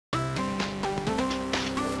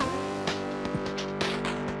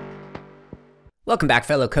Welcome back,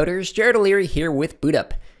 fellow coders. Jared O'Leary here with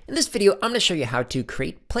BootUp. In this video, I'm going to show you how to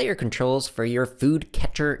create player controls for your food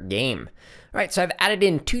catcher game. Alright, so I've added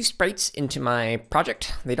in 2 sprites into my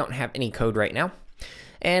project. They don't have any code right now.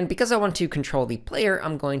 And because I want to control the player,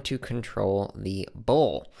 I'm going to control the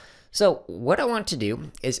bowl. So what I want to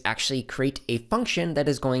do is actually create a function that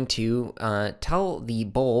is going to tell the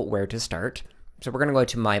bowl where to start. So we're going to go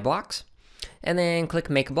to My Blocks, and then click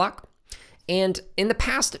Make a Block. And in the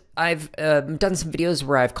past, I've done some videos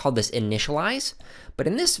where I've called this initialize, but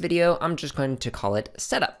in this video, I'm just going to call it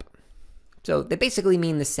setup. So they basically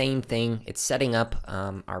mean the same thing. It's setting up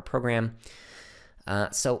our program.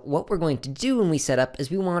 So what we're going to do when we set up is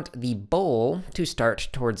we want the bowl to start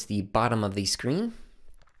towards the bottom of the screen.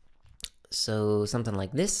 So something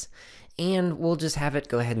like this, and we'll just have it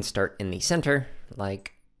go ahead and start in the center,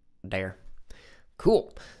 like there.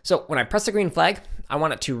 Cool. So when I press the green flag, I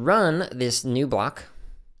want it to run this new block,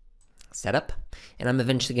 setup, and I'm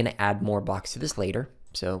eventually going to add more blocks to this later.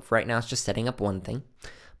 So for right now, it's just setting up one thing.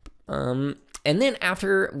 And then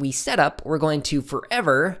after we set up, we're going to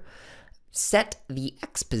forever set the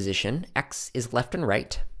X position, X is left and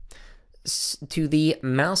right, to the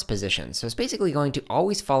mouse position. So it's basically going to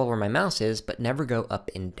always follow where my mouse is, but never go up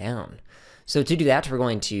and down. So to do that, we're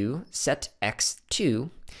going to set X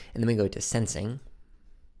to, and then we go to sensing,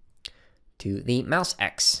 to the mouse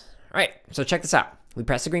X. All right, so check this out. We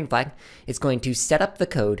press the green flag. It's going to set up the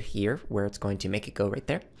code here where it's going to make it go right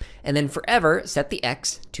there. And then forever set the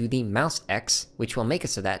X to the mouse X, which will make it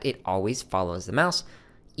so that it always follows the mouse,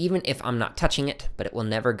 even if I'm not touching it, but it will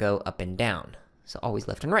never go up and down. So always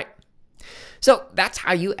left and right. So that's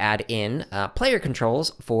how you add in player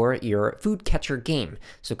controls for your food catcher game.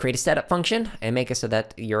 So create a setup function and make it so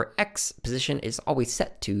that your X position is always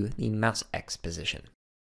set to the mouse X position.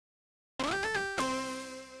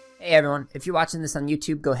 Hey everyone, if you're watching this on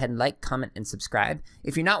YouTube, go ahead and like, comment, and subscribe.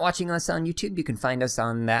 If you're not watching us on YouTube, you can find us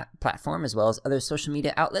on that platform as well as other social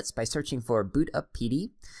media outlets by searching for BootUp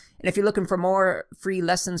PD. And if you're looking for more free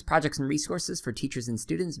lessons, projects, and resources for teachers and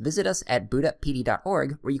students, visit us at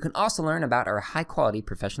bootuppd.org, where you can also learn about our high-quality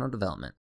professional development.